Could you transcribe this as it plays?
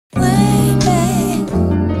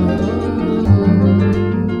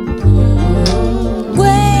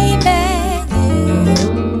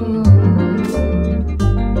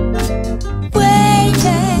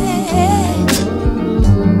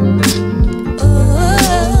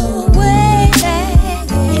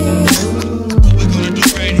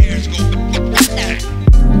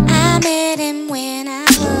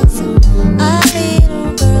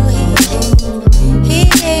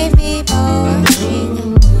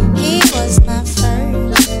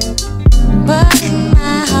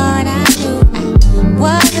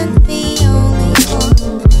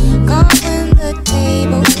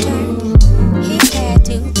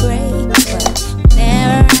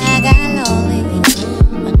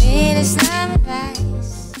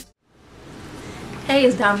Hey,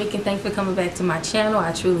 it's Dominique and thanks for coming back to my channel.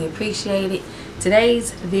 I truly appreciate it. Today's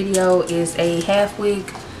video is a half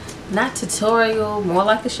wig, not tutorial, more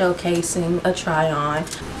like a showcasing, a try on.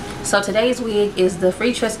 So today's wig is the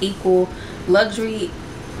Freetress Equal Luxury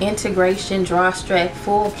Integration Drawstrap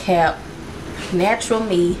Full Cap Natural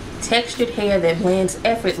Me Textured Hair that blends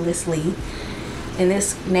effortlessly. And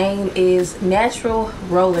this name is Natural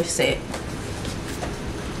Roller Set.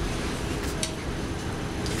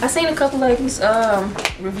 I seen a couple ladies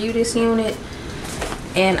review this unit,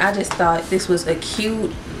 and I just thought this was a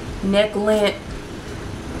cute neck length,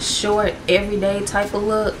 short, everyday type of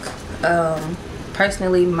look.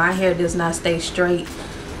 Personally, my hair does not stay straight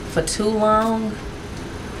for too long.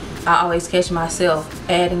 I always catch myself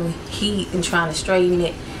adding heat and trying to straighten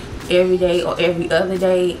it every day or every other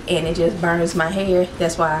day, and it just burns my hair.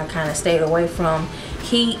 That's why I kind of stayed away from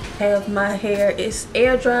heat. Have my hair is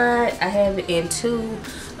air dried. I have it in two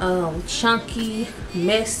chunky,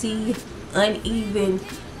 messy, uneven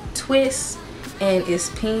twists, and it's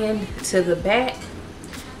pinned to the back.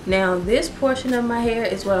 Now this portion of my hair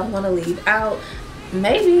is what I'm going to leave out.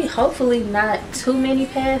 Maybe, hopefully not too many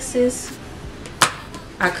passes.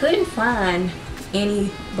 I couldn't find any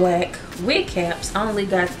black wig caps. I only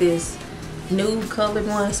got this nude colored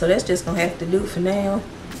one, so that's just gonna have to do for now.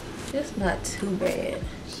 It's not too bad.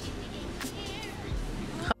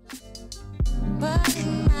 But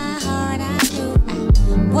in my heart I knew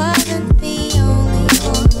I wasn't the only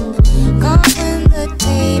one. Cause when the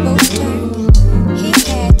table turned, he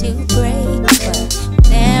had to break. But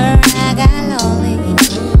whenever I got lonely,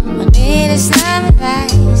 I needed some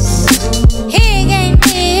advice. He gave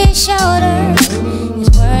me his shoulder. His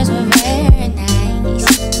words were very nice,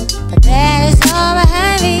 but that is all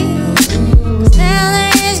behind me. Cause now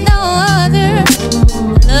there is no other.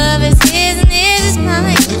 Love is his and his is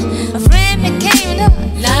mine. A friend became the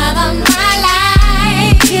love of my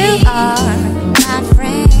life. You are my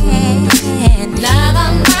friend, love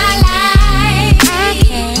of my life. I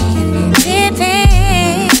can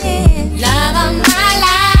depend, love of my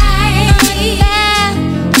life. Without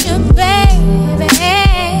you, baby,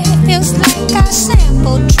 feels like I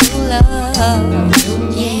sampled true love.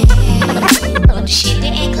 Yeah, but the shit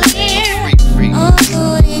ain't clear. Or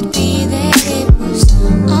could it be that it was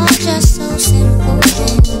all just so simple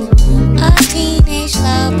then? A teenage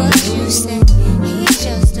love, but you said he's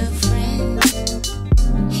just a friend.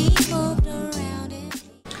 He moved around and...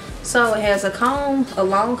 So it has a comb, a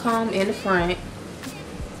long comb in the front,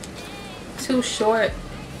 two short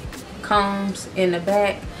combs in the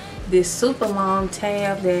back, this super long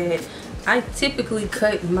tab that I typically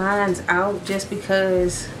cut mines out just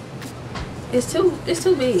because it's too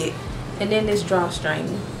big, and then this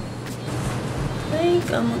drawstring. I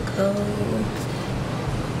think I'm gonna go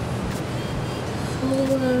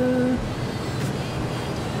for,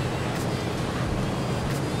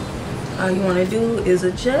 all you want to do is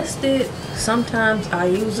adjust it. Sometimes I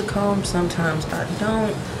use a comb, sometimes I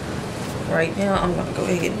don't. Right now I'm gonna go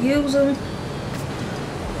ahead and use them.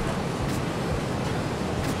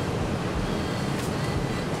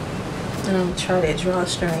 And I'm gonna try that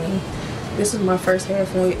drawstring. This is my first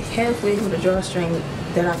half wig with a drawstring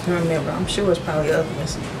that I can remember. I'm sure it's probably other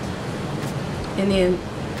ones. And then,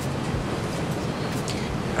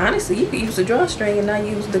 honestly, you could use the drawstring and not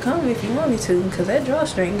use the comb if you wanted to, because that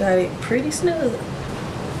drawstring got it pretty snug.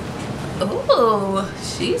 Oh,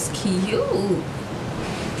 she's cute.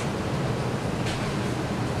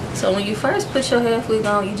 So when you first put your half wig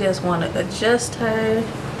on, you just want to adjust her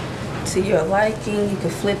to your liking. You can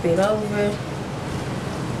flip it over.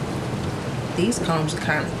 These combs are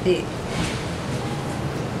kind of thick.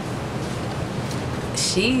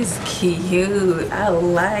 She's cute. I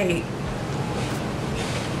like.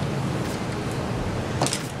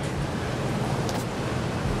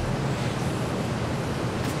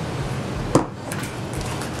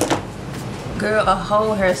 Girl, a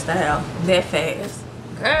whole hairstyle that fast.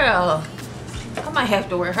 Girl, I might have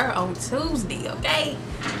to wear her on Tuesday, okay?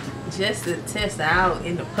 Just to test her out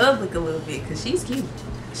in the public a little bit, because she's cute.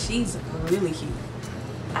 She's really cute.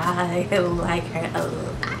 I like her a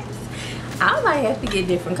lot. I might have to get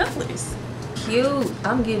different colors. Cute.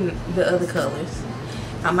 I'm getting the other colors.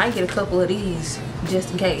 I might get a couple of these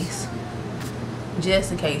just in case.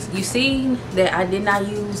 Just in case. You see that I did not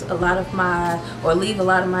use a lot of my, or leave a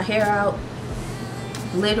lot of my hair out.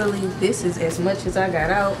 Literally, this is as much as I got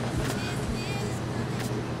out.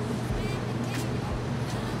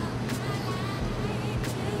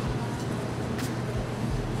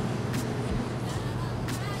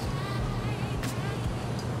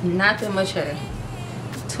 Not that much hair.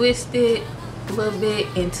 Twist it a little bit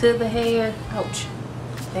into the hair. Ouch.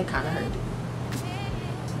 That kind of hurt.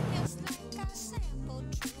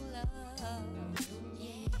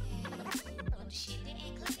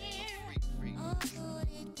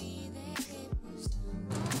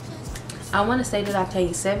 I want to say that I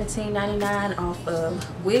paid $17.99 off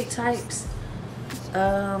of wig types.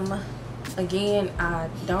 Again, I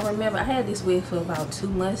don't remember. I had this wig for about 2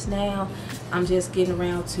 months now. I'm just getting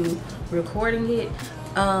around to recording it.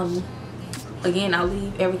 Again, I'll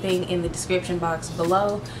leave everything in the description box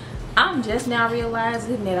below. I'm just now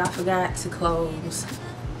realizing that I forgot to close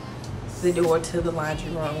the door to the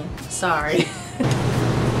laundry room. Sorry.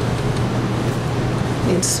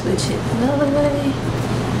 Let's switch it another way.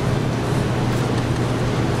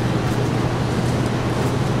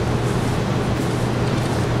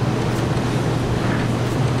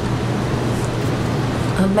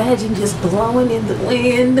 Imagine just blowing in the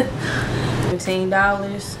wind.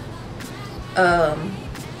 $15.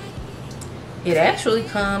 It actually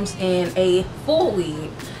comes in a full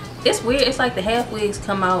wig. It's weird. It's like the half wigs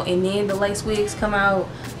come out and then the lace wigs come out.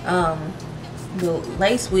 The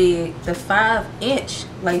lace wig, the 5-inch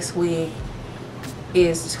lace wig,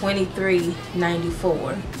 is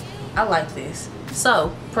 $23.94. I like this.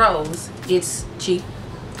 So pros: it's cheap,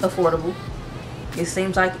 affordable. It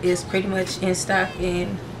seems like it's pretty much in stock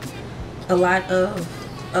in a lot of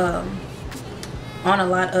on a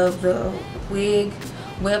lot of the wig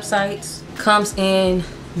websites. Comes in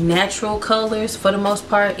natural colors for the most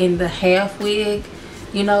part in the half wig,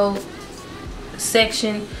 you know,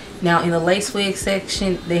 section. Now in the lace wig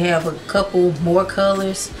section, they have a couple more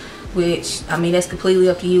colors, which, I mean, that's completely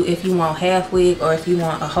up to you if you want half wig or if you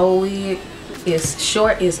want a whole wig. It's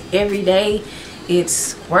short, it's everyday,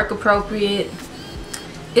 it's work appropriate.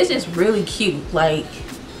 It's just really cute, like,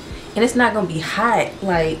 and it's not gonna be hot.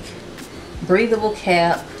 Like, breathable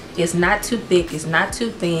cap. It's not too thick, it's not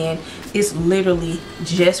too thin, it's literally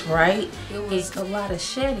just right. It was a lot of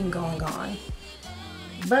shedding going on,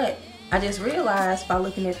 but I just realized by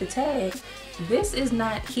looking at the tag, this is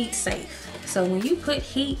not heat safe. So when you put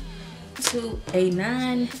heat to a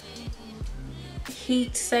non-heat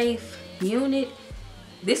safe unit,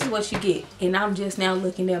 this is what you get. And I'm just now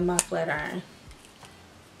looking at my flat iron.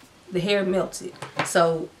 The hair melted.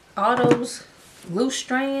 So all those loose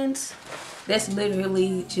strands, that's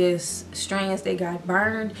literally just strands that got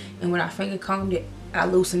burned, and when I finger combed it, I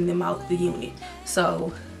loosened them out the unit.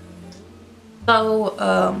 So I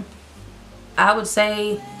would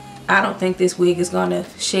say I don't think this wig is gonna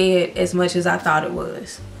shed as much as I thought it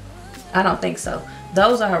was. I don't think so.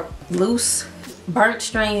 Those are loose, burnt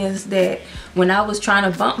strands that when I was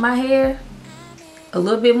trying to bump my hair a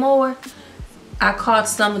little bit more, I caught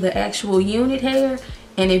some of the actual unit hair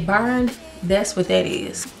and it burned. That's what that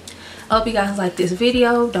is. I hope you guys like this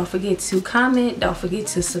video. Don't forget to comment. Don't forget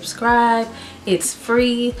to subscribe. It's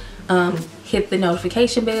free. Hit the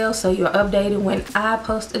notification bell so you're updated when I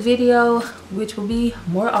post a video, which will be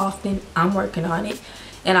more often. I'm working on it.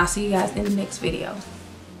 And I'll see you guys in the next video.